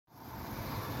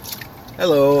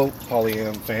Hello,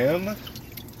 Polyam fam.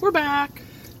 We're back.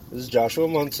 This is Joshua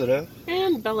Munsada,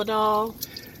 And Belladol.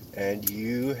 and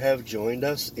you have joined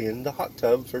us in the hot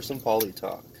tub for some Poly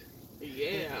Talk.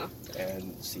 Yeah.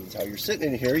 And since how you're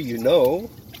sitting in here, you know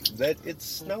that it's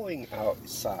snowing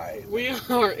outside. We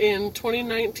are in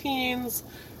 2019's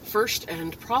first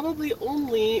and probably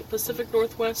only Pacific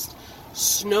Northwest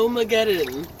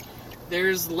Snowmageddon.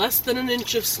 There's less than an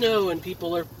inch of snow and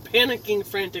people are panicking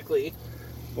frantically.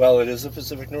 Well, it is the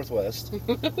Pacific Northwest,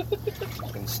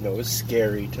 and snow is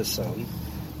scary to some.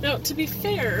 Now, to be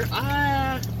fair,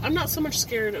 I'm not so much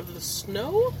scared of the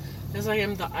snow as I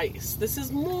am the ice. This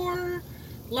is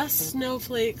less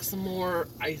snowflakes, more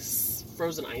ice,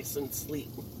 frozen ice and sleet.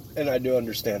 And I do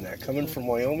understand that. Coming from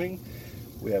Wyoming,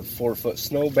 we have 4-foot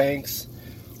snow banks.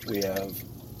 We have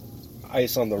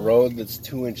ice on the road that's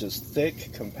 2 inches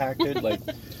thick, compacted. Like,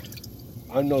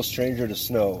 I'm no stranger to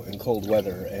snow and cold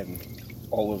weather and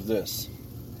all of this.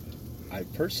 I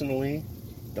personally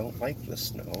don't like the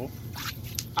snow.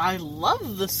 I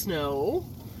love the snow,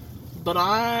 but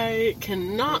I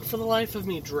cannot for the life of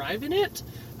me drive in it.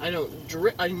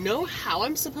 I know how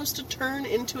I'm supposed to turn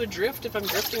into a drift if I'm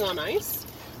drifting on ice.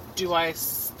 Do I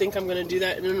think I'm going to do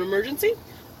that in an emergency?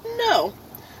 No.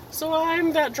 So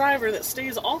I'm that driver that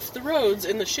stays off the roads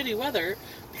in the shitty weather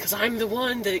because I'm the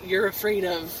one that you're afraid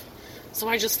of. So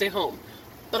I just stay home.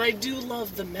 But I do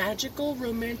love the magical,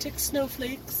 romantic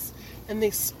snowflakes, and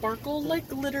they sparkle like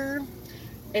glitter.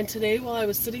 And today, while I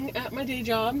was sitting at my day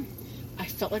job, I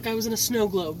felt like I was in a snow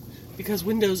globe because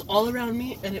windows all around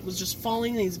me, and it was just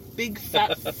falling in these big,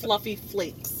 fat, fluffy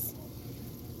flakes.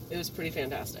 It was pretty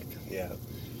fantastic. Yeah.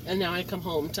 And now I come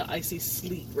home to icy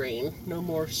sleet rain. No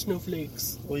more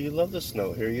snowflakes. Well, you love the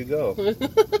snow. Here you go.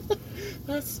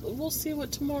 We'll see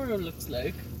what tomorrow looks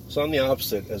like. So I'm the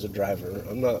opposite as a driver.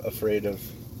 I'm not afraid of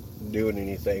doing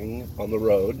anything on the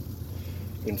road.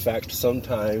 In fact,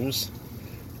 sometimes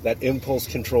that impulse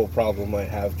control problem I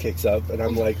have kicks up, and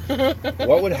I'm like,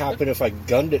 what would happen if I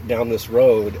gunned it down this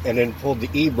road and then pulled the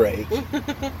e-brake?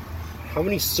 How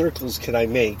many circles could I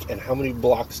make, and how many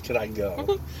blocks could I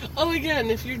go? Oh,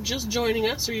 again, if you're just joining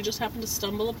us or you just happen to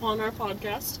stumble upon our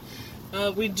podcast,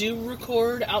 we do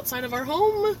record outside of our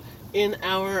home in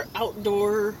our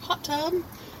outdoor hot tub,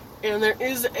 and there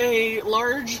is a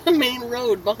large main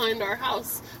road behind our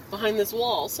house, behind this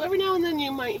wall. So every now and then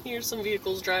you might hear some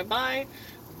vehicles drive by.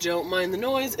 Don't mind the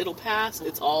noise, it'll pass,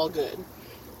 it's all good.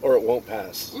 Or it won't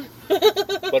pass.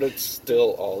 But it's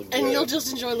still all good. And you'll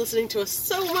just enjoy listening to us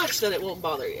so much that it won't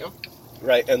bother you.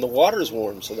 Right, and the water's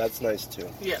warm, so that's nice too.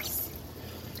 Yes.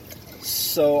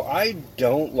 So I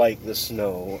don't like the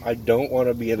snow. I don't want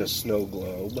to be in a snow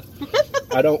globe.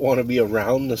 I don't want to be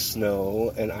around the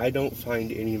snow, and I don't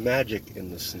find any magic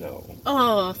in the snow.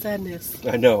 Oh, sadness.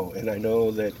 I know, and I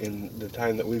know that in the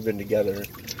time that we've been together,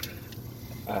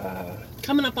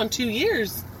 Coming up on 2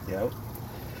 years. yeah,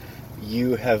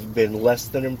 you have been less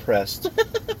than impressed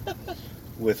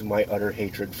with my utter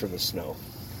hatred for the snow.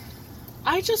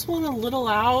 I just want to little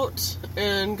out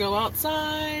and go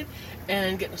outside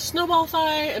and get in a snowball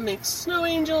fight and make snow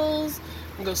angels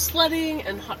and go sledding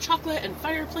and hot chocolate and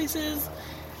fireplaces.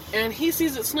 And he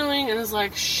sees it snowing and is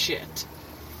like, shit.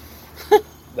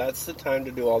 That's the time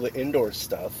to do all the indoor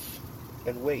stuff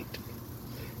and wait.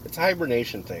 It's a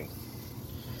hibernation thing.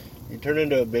 You turn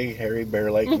into a big hairy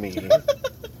bear like me,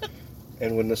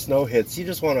 and when the snow hits, you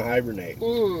just want to hibernate.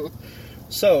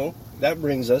 So, that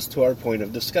brings us to our point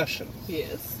of discussion.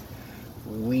 Yes.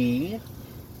 We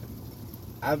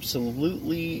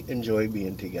absolutely enjoy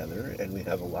being together, and we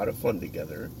have a lot of fun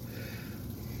together.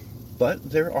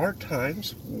 But there are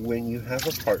times when you have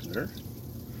a partner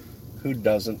who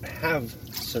doesn't have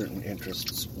certain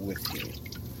interests with you.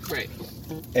 Right.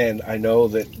 And I know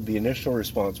that the initial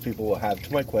response people will have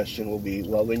to my question will be,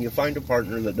 well, then you find a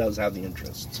partner that does have the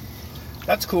interests.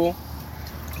 That's cool.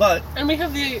 But... And we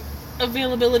have the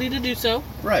availability to do so.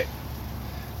 Right.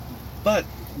 But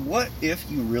what if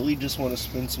you really just want to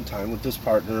spend some time with this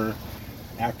partner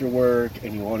after work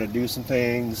and you want to do some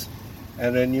things,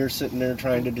 and then you're sitting there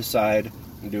trying to decide,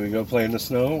 do we go play in the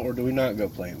snow or do we not go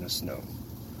play in the snow?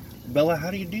 Bella,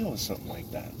 how do you deal with something like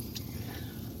that?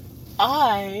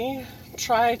 I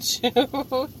try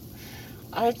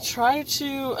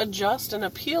to adjust and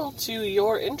appeal to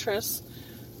your interests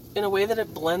in a way that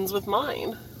it blends with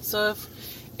mine. So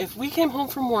if we came home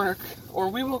from work, or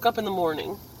we woke up in the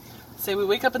morning, say we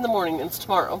wake up in the morning and it's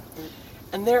tomorrow,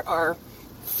 and there are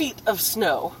feet of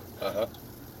snow,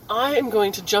 I am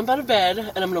going to jump out of bed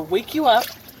and I'm going to wake you up.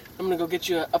 I'm going to go get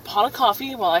you a pot of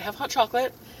coffee while I have hot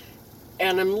chocolate,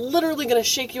 and I'm literally going to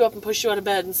shake you up and push you out of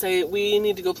bed and say, we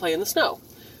need to go play in the snow.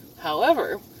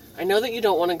 However, I know that you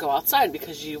don't want to go outside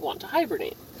because you want to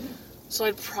hibernate. So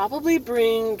I'd probably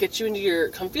get you into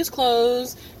your comfiest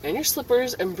clothes and your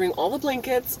slippers and bring all the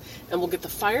blankets, and we'll get the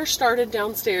fire started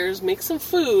downstairs, make some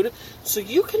food, so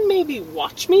you can maybe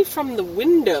watch me from the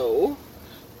window.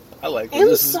 I like where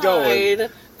this is going.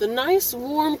 Inside the nice,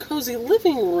 warm, cozy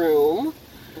living room,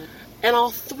 and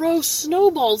I'll throw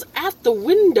snowballs at the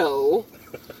window,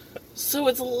 so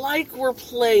it's like we're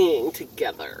playing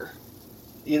together.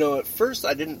 You know, at first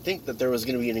I didn't think that there was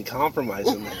going to be any compromise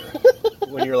in there.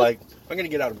 When you're like, I'm going to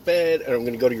get out of bed, and I'm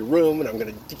going to go to your room, and I'm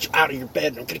going to get you out of your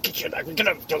bed, and I'm going to get you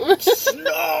out of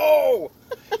snow!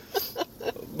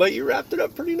 But you wrapped it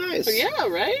up pretty nice. Yeah,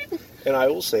 right? And I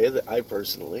will say that I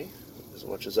personally, as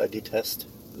much as I detest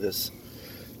this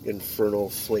infernal,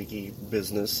 flaky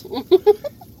business,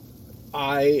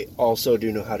 I also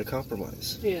do know how to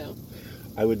compromise. Yeah.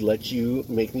 I would let you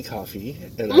make me coffee,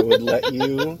 and I would let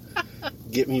you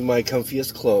get me my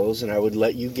comfiest clothes, and I would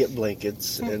let you get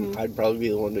blankets, and I'd probably be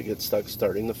the one that gets stuck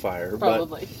starting the fire.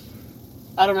 Probably.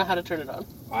 But I don't know how to turn it on.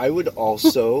 I would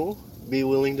also be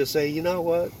willing to say, you know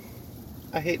what?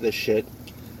 I hate this shit,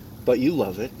 but you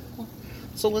love it.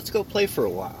 So let's go play for a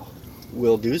while.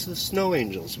 We'll do the snow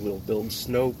angels. We'll build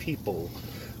snow people.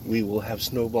 We will have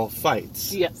snowball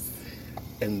fights. Yes.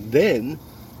 And then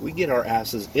we get our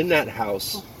asses in that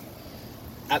house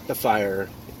at the fire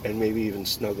and maybe even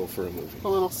snuggle for a movie. A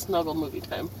little snuggle movie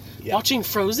time. Yeah. Watching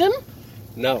Frozen?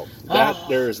 No,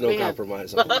 there is no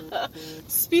compromise on.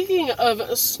 Speaking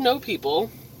of snow people,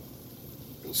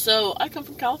 so I come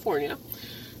from California.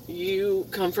 You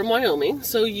come from Wyoming,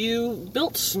 so you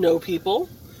built snow people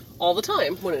all the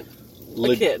time when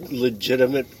a kid.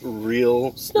 Legitimate,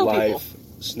 real Snow life people.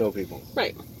 Snow people.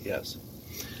 Right. Yes.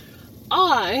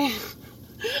 I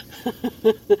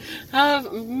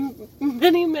have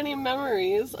many, many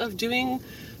memories of doing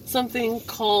something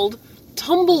called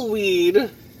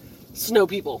tumbleweed snow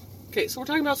people. Okay, so we're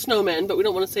talking about snowmen, but we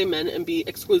don't want to say men and be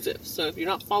exclusive. So if you're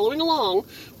not following along,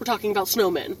 we're talking about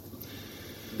snowmen.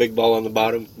 Big ball on the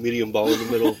bottom, medium ball in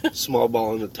the middle, small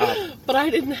ball on the top. But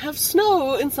I didn't have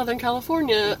snow in Southern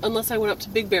California unless I went up to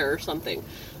Big Bear or something.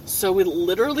 So we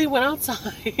literally went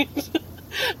outside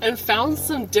and found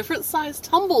some different sized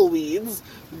tumbleweeds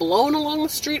blown along the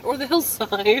street or the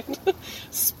hillside,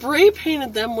 spray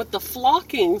painted them with the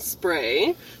flocking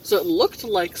spray so it looked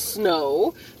like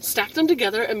snow, stacked them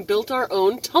together, and built our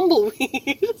own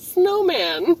tumbleweed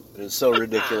snowman. It's so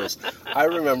ridiculous. I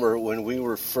remember when we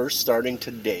were first starting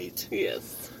to date.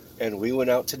 Yes. And we went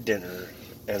out to dinner,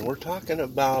 and we're talking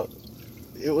about,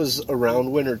 it was around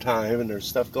winter time and there's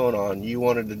stuff going on. You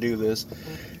wanted to do this,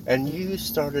 and you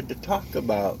started to talk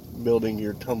about building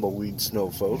your tumbleweed snow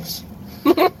folks.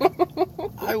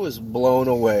 I was blown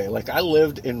away. Like, I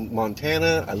lived in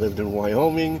Montana, I lived in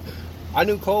Wyoming. I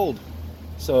knew cold.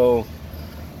 So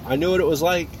I knew what it was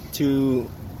like to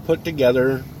put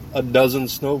together a dozen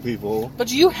snow people.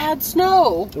 But you had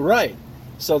snow. Right.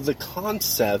 So the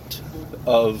concept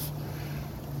of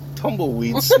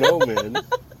tumbleweed snowmen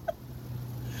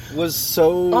was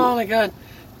so Oh my god.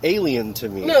 alien to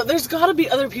me. No, there's got to be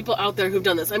other people out there who've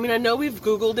done this. I mean, I know we've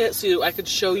Googled it so I could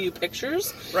show you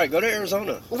pictures. Right, go to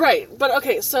Arizona. Right, but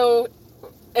okay, so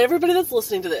everybody that's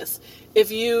listening to this,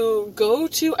 if you go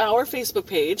to our Facebook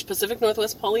page, Pacific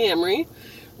Northwest Polyamory,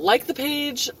 like the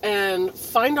page and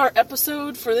find our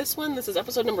episode for this one. This is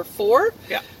episode number 4.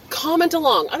 Yeah. Comment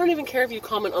along. I don't even care if you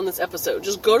comment on this episode.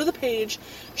 Just go to the page,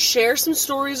 share some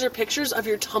stories or pictures of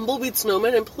your tumbleweed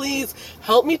snowman, and please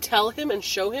help me tell him and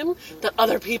show him that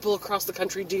other people across the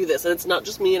country do this, and it's not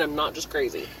just me and I'm not just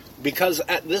crazy. Because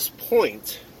at this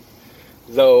point,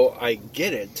 though I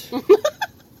get it,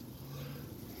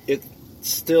 it's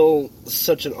still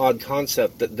such an odd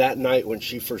concept that night when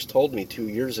she first told me 2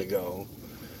 years ago,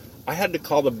 I had to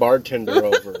call the bartender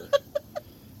over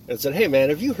and said, hey man,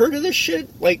 have you heard of this shit?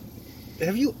 Like,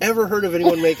 have you ever heard of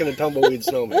anyone making a tumbleweed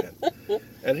snowman?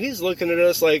 And he's looking at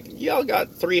us like, y'all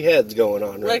got 3 heads going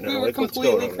on right now. Like we were what's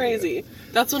completely going on crazy. here?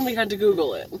 That's when we had to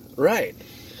Google it. Right.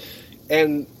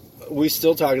 And we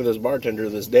still talk to this bartender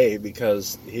this day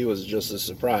because he was just as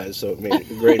surprised, so it made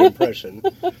a great impression.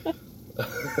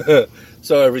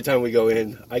 So every time we go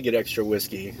in, I get extra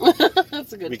whiskey.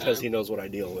 That's a good because time. he knows what I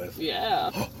deal with.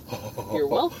 Yeah. You're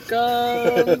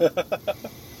welcome.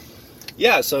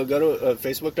 Yeah, so go to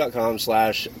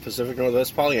facebook.com/Pacific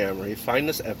Northwest Polyamory, find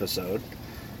this episode,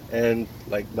 and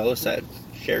like Bella said,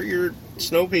 share your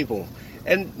snow people.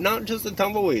 And not just the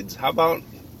tumbleweeds. How about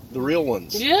the real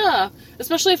ones? Yeah,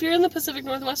 especially if you're in the Pacific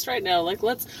Northwest right now. Like,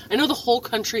 I know the whole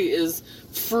country is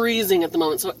freezing at the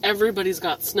moment, so everybody's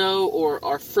got snow or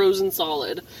are frozen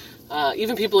solid.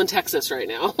 Even people in Texas right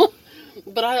now.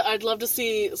 But I'd love to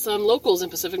see some locals in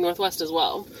Pacific Northwest as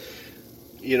well.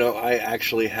 You know, I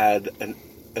actually had an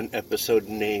episode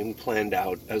name planned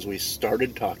out as we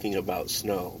started talking about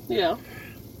snow. Yeah.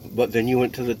 But then you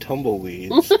went to the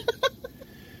tumbleweeds.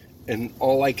 And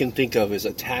all I can think of is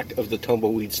Attack of the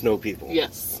Tumbleweed Snow People.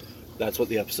 Yes. That's what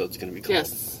the episode's going to be called.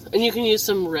 Yes. And you can use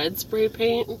some red spray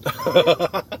paint.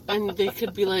 And they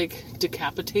could be like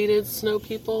decapitated snow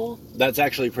people. That's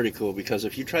actually pretty cool because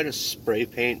if you try to spray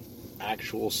paint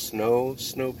actual snow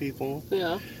people,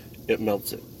 Yeah. it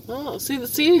melts it. Oh,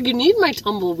 see, you need my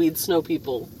tumbleweed snow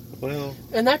people. Well,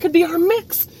 And that could be our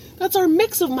mix. That's our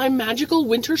mix of my magical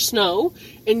winter snow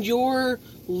and your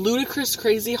ludicrous,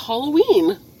 crazy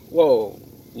Halloween. whoa,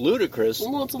 ludicrous.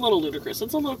 Well, it's a little ludicrous.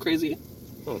 It's a little crazy.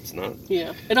 No, it's not.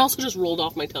 Yeah. It also just rolled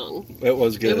off my tongue. It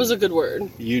was good. It was a good word.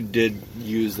 You did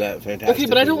use that fantastic. Okay,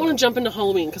 but I don't want to jump into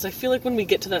Halloween because I feel like when we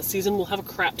get to that season, we'll have a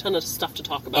crap ton of stuff to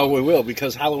talk about. Oh, we will,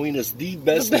 because Halloween is the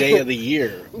best day of the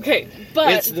year. Okay,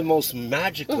 but It's the most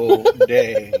magical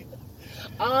day.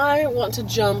 I want to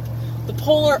jump the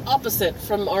polar opposite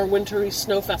from our wintry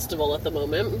snow festival at the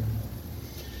moment.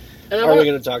 And Are we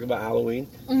going to talk about Halloween?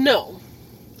 No,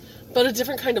 but a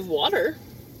different kind of water.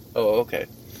 Oh, okay.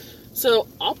 So,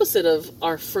 opposite of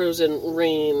our frozen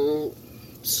rain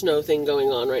snow thing going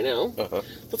on right now, Uh-huh.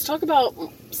 let's talk about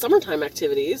summertime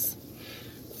activities.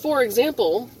 For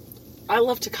example, I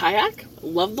love to kayak,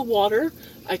 love the water.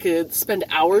 I could spend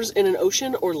hours in an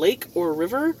ocean or lake or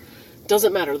river.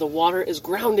 Doesn't matter. The water is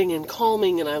grounding and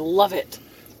calming, and I love it.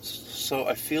 So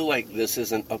I feel like this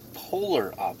isn't a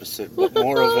polar opposite, but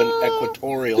more of an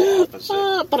equatorial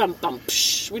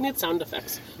opposite. We need sound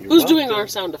effects. You're Who's doing welcome. our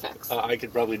sound effects? I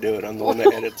could probably do it. I'm the one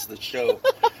that edits the show.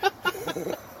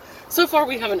 So far,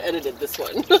 we haven't edited this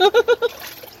one.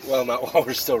 Well, not while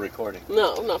we're still recording.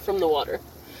 No, not from the water.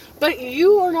 But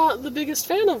you are not the biggest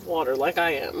fan of water like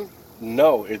I am.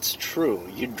 No, it's true.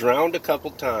 You drowned a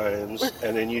couple times,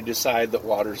 and then you decide that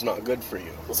water's not good for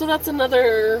you. So that's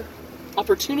another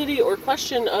opportunity or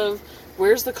question of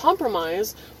where's the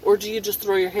compromise? Or do you just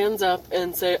throw your hands up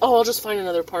and say, oh, I'll just find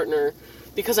another partner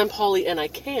because I'm poly and I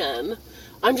can.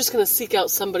 I'm just going to seek out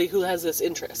somebody who has this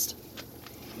interest.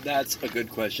 That's a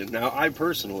good question. Now, I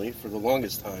personally, for the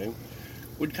longest time,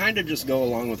 would kind of just go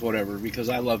along with whatever because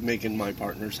I love making my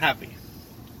partners happy.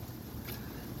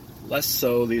 Less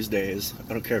so these days.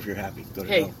 I don't care if you're happy. Go to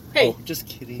hell. Hey. Oh, just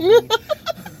kidding.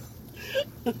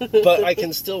 But I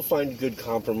can still find good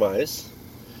compromise.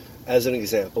 As an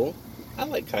example, I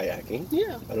like kayaking.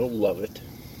 Yeah. I don't love it,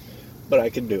 but I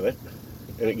can do it,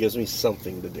 and it gives me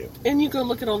something to do. And you go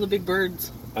look at all the big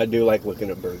birds. I do like looking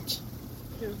at birds.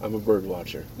 Yeah. I'm a bird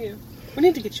watcher. Yeah. We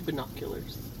need to get you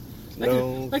binoculars.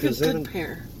 No, Like a 'cause good then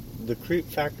pair. the creep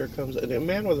factor comes. A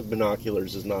man with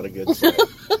binoculars is not a good sign.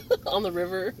 On the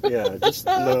river. Yeah, just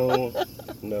no.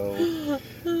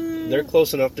 They're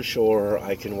close enough to shore.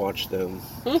 I can watch them.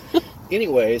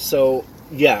 Anyway, so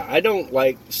yeah, I don't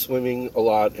like swimming a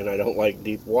lot, and I don't like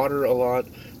deep water a lot.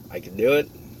 I can do it.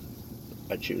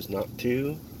 I choose not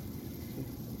to.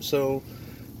 So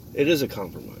it is a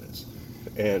compromise,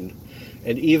 and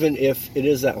even if it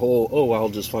is that whole, oh, I'll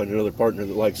just find another partner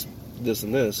that likes this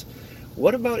and this.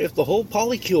 What about if the whole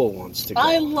polycule wants to go?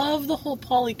 I love the whole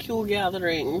polycule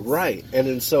gathering. Right. And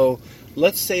then so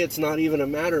let's say it's not even a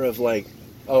matter of like,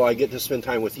 oh, I get to spend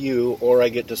time with you or I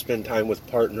get to spend time with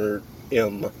partner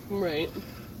M. Right.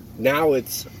 Now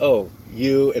it's, oh,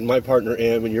 you and my partner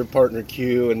M and your partner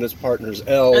Q and this partner's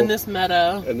L. And this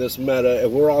meta. And this meta.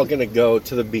 And we're all going to go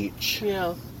to the beach.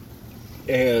 Yeah.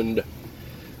 And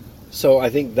so I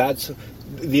think that's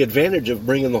the advantage of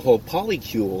bringing the whole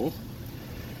polycule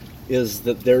is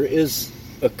that there is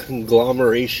a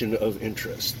conglomeration of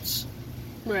interests.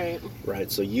 Right. Right,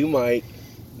 so you might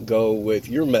go with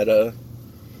your meta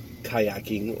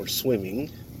kayaking or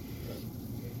swimming.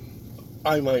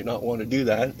 I might not want to do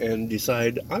that and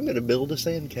decide I'm going to build a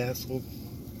sandcastle.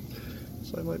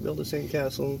 So I might build a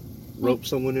sandcastle, rope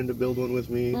someone in to build one with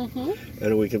me,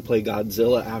 and we can play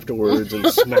Godzilla afterwards and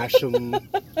smash them.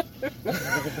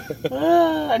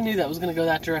 I knew that was going to go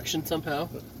that direction somehow.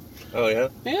 Oh, yeah?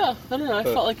 Yeah, I don't know. I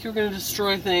felt like you were going to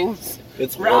destroy things.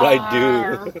 It's what I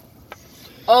do.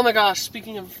 Oh my gosh,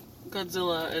 speaking of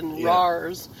Godzilla and Yeah.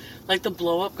 RARs, like the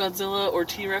blow-up Godzilla or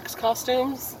T-Rex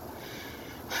costumes.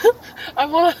 I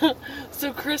want to...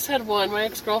 So Chris had one, my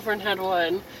ex-girlfriend had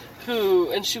one,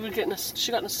 she got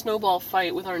in a snowball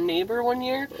fight with our neighbor one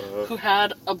year, who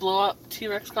had a blow-up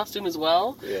T-Rex costume as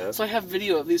well. Yeah. So I have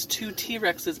video of these two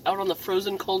T-Rexes out on the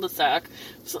frozen cul-de-sac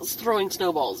throwing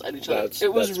snowballs at each other.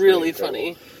 It was that's really pretty funny.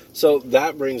 incredible. So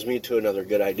that brings me to another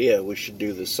good idea we should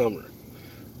do this summer.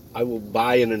 I will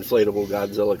buy an inflatable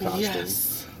Godzilla costume.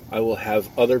 Yes. I will have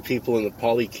other people in the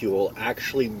polycule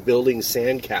actually building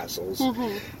sandcastles.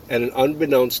 Mm-hmm. And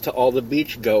unbeknownst to all the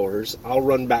beachgoers, I'll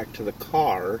run back to the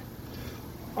car.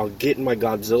 I'll get in my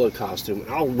Godzilla costume. And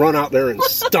I'll run out there and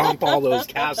stomp all those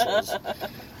castles.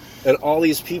 And all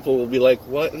these people will be like,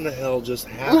 what in the hell just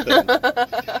happened?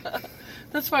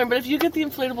 That's fine, but if you get the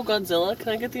inflatable Godzilla, can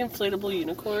I get the inflatable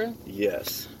unicorn?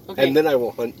 Yes. Okay. And then I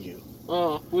will hunt you.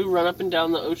 Oh, we run up and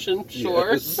down the ocean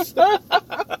shores. Yes.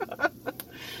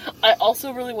 I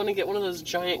also really want to get one of those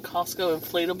giant Costco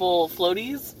inflatable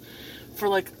floaties for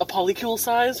like a polycule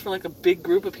size for like a big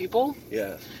group of people.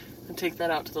 Yeah. And take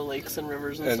that out to the lakes and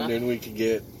rivers and And stuff. then we could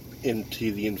get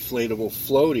into the inflatable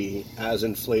floaty as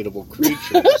inflatable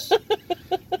creatures.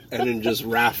 And then just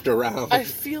raft around. I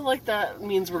feel like that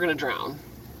means we're going to drown.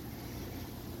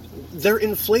 They're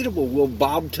inflatable. We'll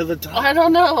bob to the top. I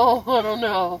don't know. I don't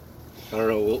know.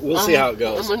 We'll see how it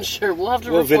goes. I'm unsure. We'll have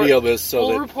to We'll report, video this so we'll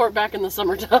that... report back in the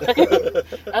summertime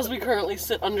as we currently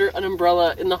sit under an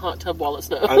umbrella in the hot tub while it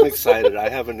snows. I'm excited. I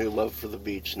have a new love for the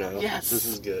beach now. Yes. This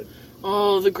is good.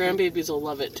 Oh, the grandbabies will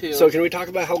love it too. So can we talk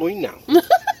about Halloween now?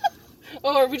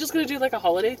 Oh, are we just going to do like a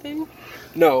holiday thing?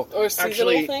 No. Or a seasonal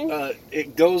actually, thing?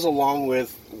 It goes along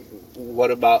with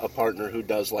what about a partner who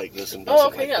does like this and doesn't Oh,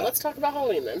 okay, like yeah. that. Let's talk about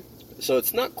Halloween then. So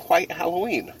it's not quite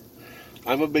Halloween.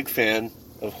 I'm a big fan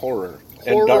of horror.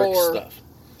 And dark stuff.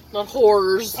 Not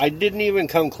horrors. I didn't even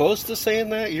come close to saying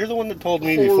that. You're the one that told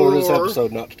me before this Horror.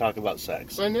 episode not to talk about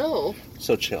sex. I know.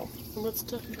 So chill. Let's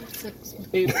talk about sex,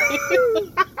 baby.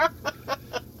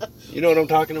 You know what I'm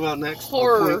talking about next?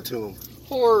 Horror. I'll point to 'em.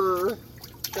 Horror.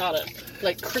 Got it.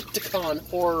 Like Crypticon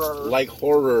horror. Like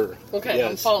horror. Okay, yes.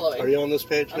 I'm following. Are you on this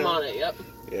page I'm now? on it, yep.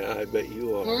 Yeah, I bet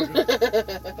you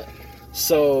are.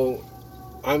 So,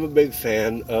 I'm a big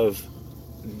fan of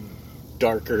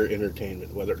darker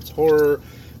entertainment, whether it's horror,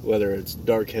 whether it's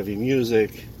dark, heavy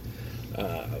music.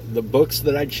 The books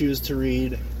that I choose to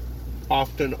read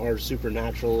often are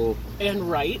supernatural And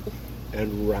write.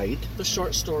 and right. The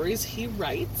short stories he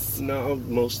writes. No,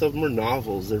 most of them are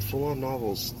novels. They're full-on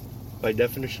novels, by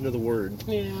definition of the word.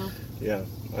 Yeah. Yeah,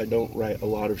 I don't write a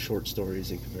lot of short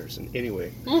stories in comparison.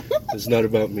 Anyway, it's not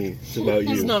about me. It's about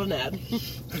you. It's not an ad.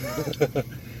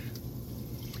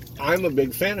 I'm a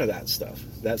big fan of that stuff.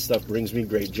 That stuff brings me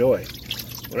great joy.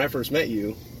 When I first met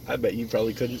you, I bet you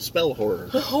probably couldn't spell horror.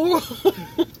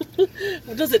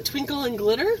 Does it twinkle and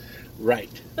glitter? Right.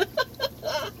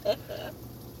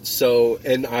 So,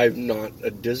 and I'm not a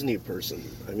Disney person.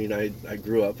 I mean, I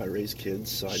grew up, I raised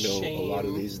kids, so I know a lot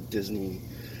of these Disney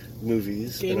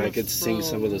movies, Game and I of could sing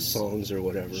some of the Thrones. songs or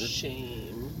whatever.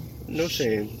 Shame. No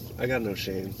shame. I got no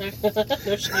shame.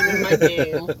 No shame in my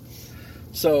game.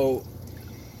 So,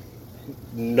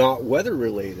 not weather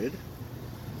related,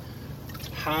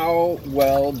 how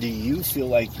well do you feel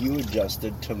like you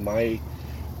adjusted to my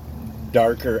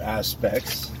darker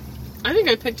aspects? I think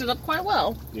I picked it up quite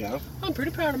well. Yeah. I'm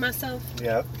pretty proud of myself.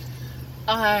 Yeah.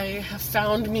 I have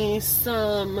found me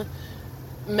some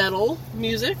metal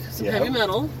music, some Yeah. heavy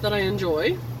metal that I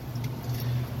enjoy.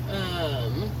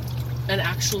 And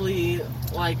actually,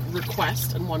 like,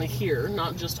 request and want to hear.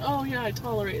 Not just, oh yeah, I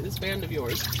tolerate this band of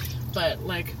yours. But,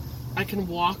 like, I can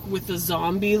walk with a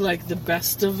zombie like the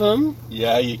best of them.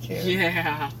 Yeah, you can.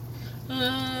 Yeah.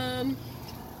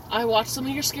 I watched some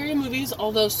of your scary movies,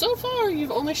 although so far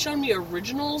you've only shown me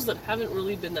originals that haven't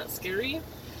really been that scary.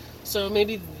 So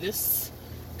maybe this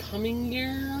coming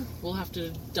year we'll have to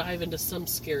dive into some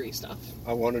scary stuff.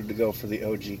 I wanted to go for the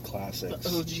OG classics.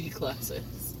 The OG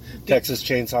classics. Texas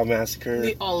Chainsaw Massacre.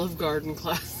 The Olive Garden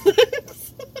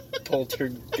classics.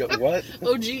 What?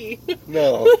 OG.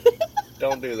 No.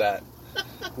 Don't do that.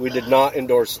 We did not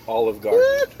endorse Olive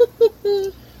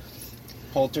Garden.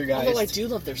 Poltergeist. Although I do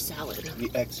love their salad.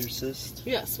 The Exorcist.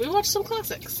 Yes, we watched some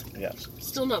classics. Yes.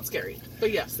 Still not scary,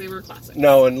 but yes, they were classics.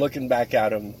 No, and looking back at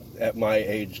them at my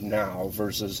age now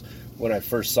versus when I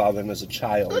first saw them as a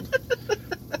child,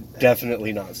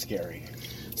 definitely not scary.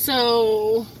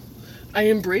 So, I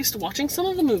embraced watching some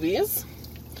of the movies.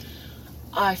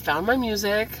 I found my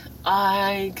music.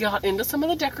 I got into some of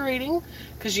the decorating,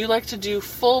 because you like to do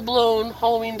full-blown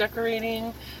Halloween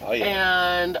decorating. Oh,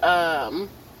 yeah. And,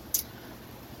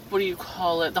 what do you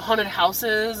call it? The haunted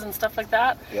houses and stuff like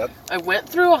that. Yep. I went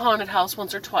through a haunted house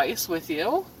once or twice with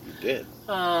you. You did.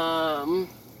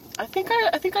 I think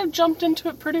I jumped into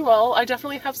it pretty well. I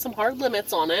definitely have some hard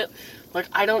limits on it. Like,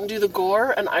 I don't do the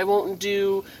gore, and I won't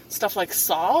do stuff like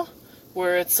Saw,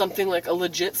 where it's something like a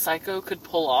legit psycho could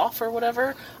pull off or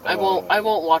whatever. I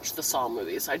won't watch the Saw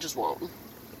movies. I just won't.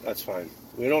 That's fine.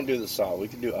 We don't do the Saw. We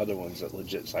can do other ones that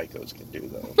legit psychos can do,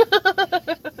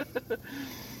 though.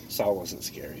 Saw wasn't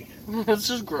scary. It's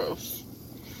just gross.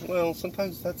 Well,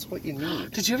 sometimes that's what you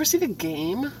need. Did you ever see The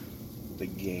Game? The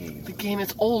Game. The Game,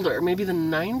 it's older, maybe the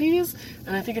 90s,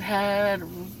 and I think it had,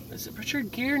 is it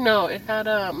Richard Gere? No, it had,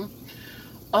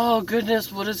 oh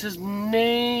goodness, what is his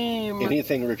name?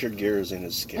 Anything Richard Gere is in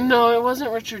is scary. No, it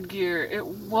wasn't Richard Gere. It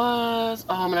was,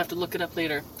 oh, I'm gonna have to look it up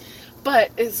later.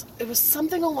 But it was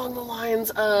something along the lines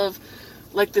of,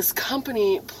 like, this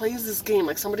company plays this game,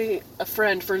 like somebody, a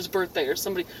friend for his birthday, or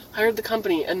somebody hired the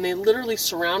company, and they literally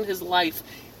surround his life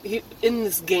in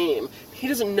this game. He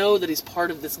doesn't know that he's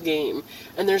part of this game.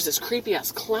 And there's this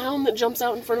creepy-ass clown that jumps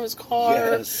out in front of his car.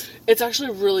 Yes. It's actually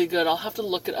really good. I'll have to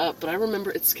look it up, but I remember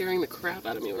it scaring the crap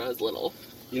out of me when I was little.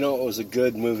 You know, it was a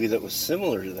good movie that was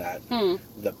similar to that.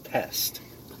 The Pest.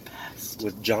 The Pest.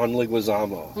 With John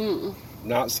Leguizamo.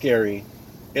 Not scary.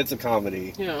 It's a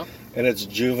comedy. Yeah. And it's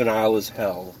juvenile as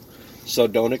hell. So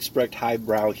don't expect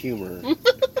highbrow humor.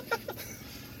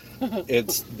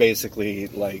 It's basically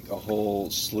like a whole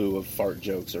slew of fart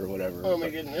jokes or whatever. Oh my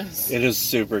goodness. It is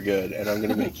super good, and I'm going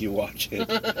to make you watch it.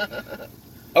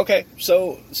 Okay,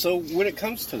 so when it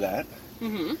comes to that,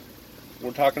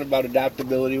 we're talking about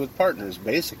adaptability with partners,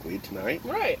 basically, tonight.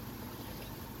 Right.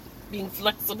 Being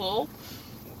flexible.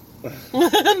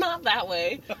 Not that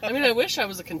way. I mean, I wish I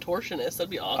was a contortionist.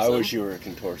 That'd be awesome. I wish you were a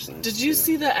contortionist. Did you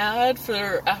see the ad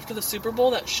for after the Super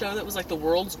Bowl, that show that was like the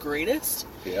world's greatest?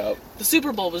 Yep. The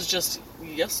Super Bowl was just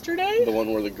yesterday? The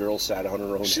one where the girl sat on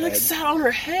her own She head. like sat on her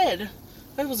head.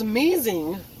 That was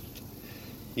amazing.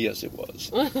 Yes, it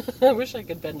was. I wish I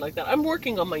could bend like that. I'm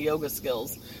working on my yoga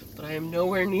skills, but I am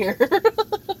nowhere near.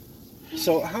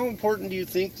 So how important do you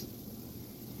think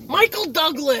Michael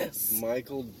Douglas!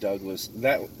 Michael Douglas,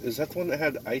 is that the one that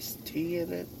had Ice-T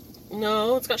in it?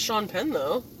 No, it's got Sean Penn,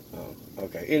 though. Oh,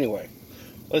 okay. Anyway,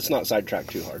 let's not sidetrack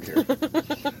too hard here.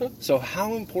 So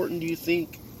how important do you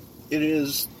think it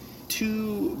is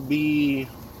to be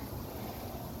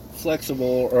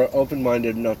flexible or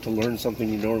open-minded enough to learn something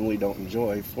you normally don't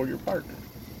enjoy for your partner?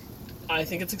 I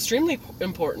think it's extremely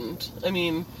important. I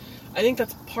mean, I think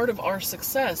that's part of our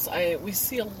success. We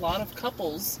see a lot of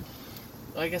couples,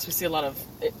 I guess we see a lot of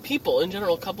people in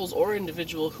general, couples or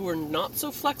individual, who are not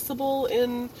so flexible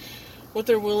in what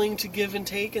they're willing to give and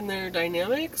take in their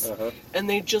dynamics, and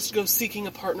they just go seeking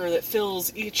a partner that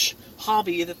fills each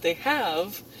hobby that they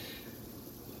have,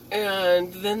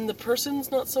 and then the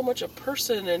person's not so much a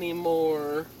person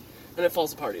anymore, and it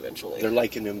falls apart eventually. They're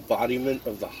like an embodiment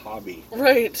of the hobby.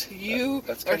 Right. You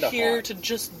That's are kinda here hot. to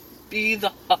just be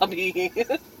the hobby.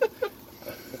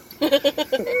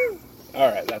 All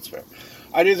right, that's fair.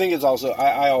 I do think it's also,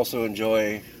 I also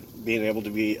enjoy being able to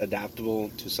be adaptable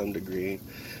to some degree.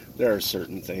 There are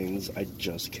certain things I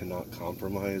just cannot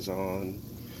compromise on.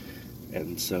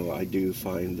 And so I do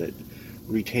find that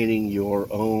retaining your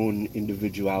own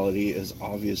individuality is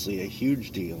obviously a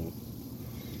huge deal.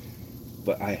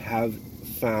 But I have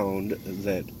found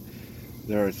that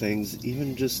there are things,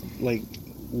 even just like,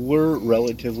 we're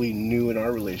relatively new in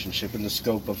our relationship in the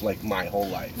scope of like my whole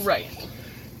life. Right.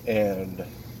 And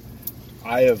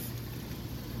I have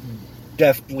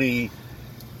deftly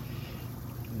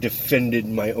defended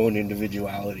my own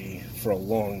individuality for a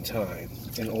long time.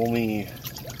 And only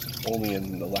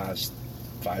in the last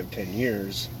 5-10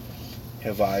 years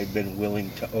have I been willing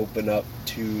to open up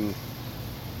to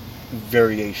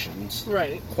variations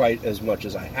Right. quite as much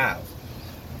as I have.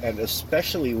 And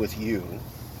especially with you,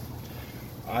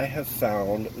 I have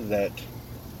found that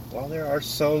while there are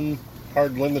some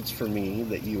hard limits for me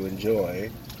that you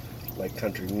enjoy, like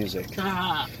country music,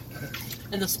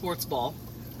 And the sports ball.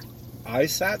 I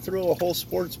sat through a whole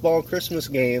sports ball Christmas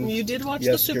game. You did watch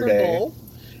yesterday. the Super Bowl,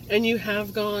 and you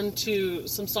have gone to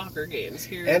some soccer games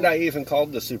here. And I even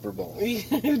called the Super Bowl.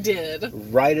 You did.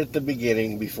 Right at the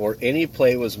beginning, before any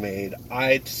play was made,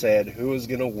 I said who was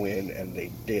going to win, and they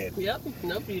did. Yep.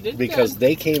 Nope, you did. Because good.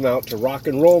 they came out to rock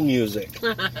and roll music.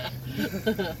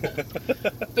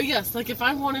 But yes, like if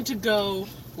I wanted to go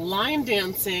line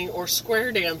dancing or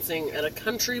square dancing at a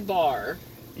country bar,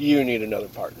 You need another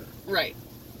partner. right,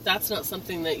 that's not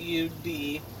something that you'd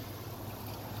be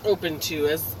open to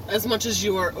as much as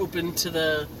you are open to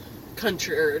the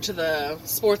country or to the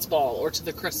sports ball or to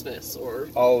the Christmas or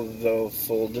Although,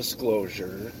 full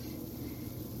disclosure,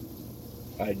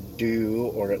 I do,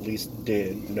 or at least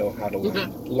did, know how to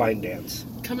line dance.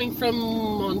 coming from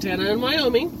Montana and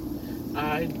Wyoming.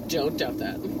 I don't doubt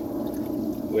that.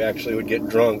 We actually would get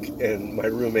drunk, and my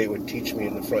roommate would teach me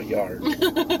in the front yard.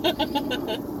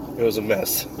 It was a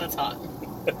mess. That's hot.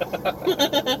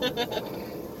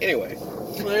 Anyway,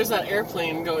 Well, there's that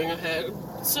airplane going ahead,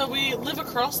 So we live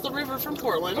across the river from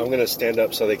Portland. I'm going to stand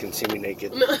up so they can see me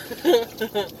naked. we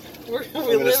I'm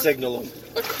going to live signal them.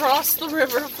 across the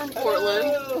river from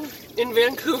Portland in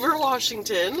Vancouver,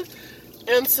 Washington.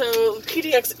 And so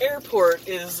PDX Airport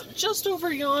is just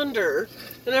over yonder.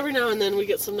 And every now and then we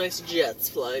get some nice jets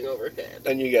flying overhead.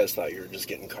 And you guys thought you were just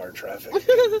getting car traffic.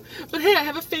 But hey, I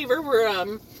have a favor.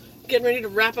 We're getting ready to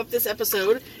wrap up this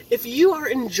episode. If you are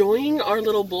enjoying our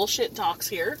little bullshit talks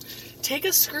here, take a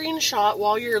screenshot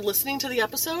while you're listening to the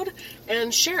episode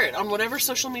and share it on whatever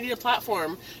social media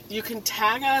platform. You can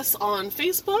tag us on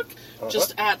Facebook,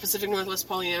 just at Pacific Northwest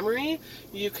Polyamory.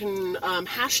 You can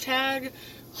hashtag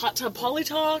Hot Tub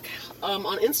Polytalk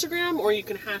on Instagram, or you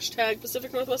can hashtag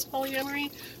Pacific Northwest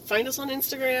Polyamory. Find us on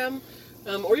Instagram,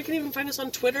 or you can even find us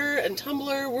on Twitter and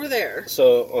Tumblr. We're there.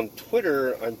 So on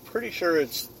Twitter, I'm pretty sure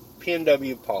it's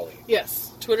PNW Poly.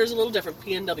 Yes, Twitter's a little different.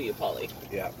 PNW Poly.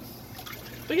 Yeah.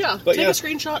 But yeah, take a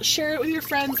screenshot, share it with your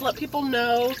friends, let people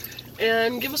know,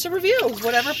 and give us a review.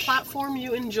 Whatever platform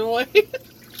you enjoy,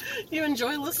 you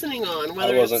enjoy listening on.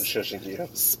 Whether I wasn't it's shushing you.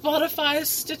 Spotify,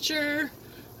 Stitcher,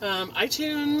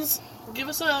 iTunes. Give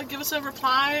us a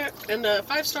reply and a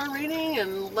 5-star rating,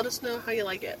 and let us know how you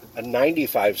like it. A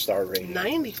 95-star rating.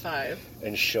 95.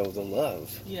 And show the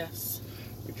love. Yes.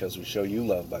 Because we show you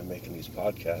love by making these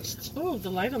podcasts. Oh, the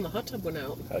light on the hot tub went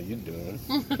out. How you doing?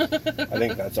 I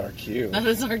think that's our cue. That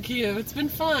is our cue. It's been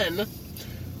fun.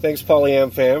 Thanks,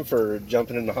 Polyam fam, for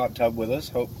jumping in the hot tub with us.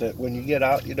 Hope that when you get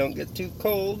out, you don't get too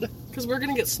cold. Because we're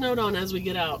going to get snowed on as we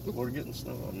get out. We're getting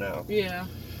snow on now. Yeah.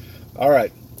 All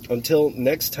right. Until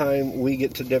next time we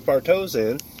get to dip our toes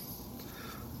in.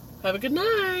 Have a good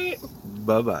night.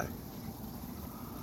 Bye-bye.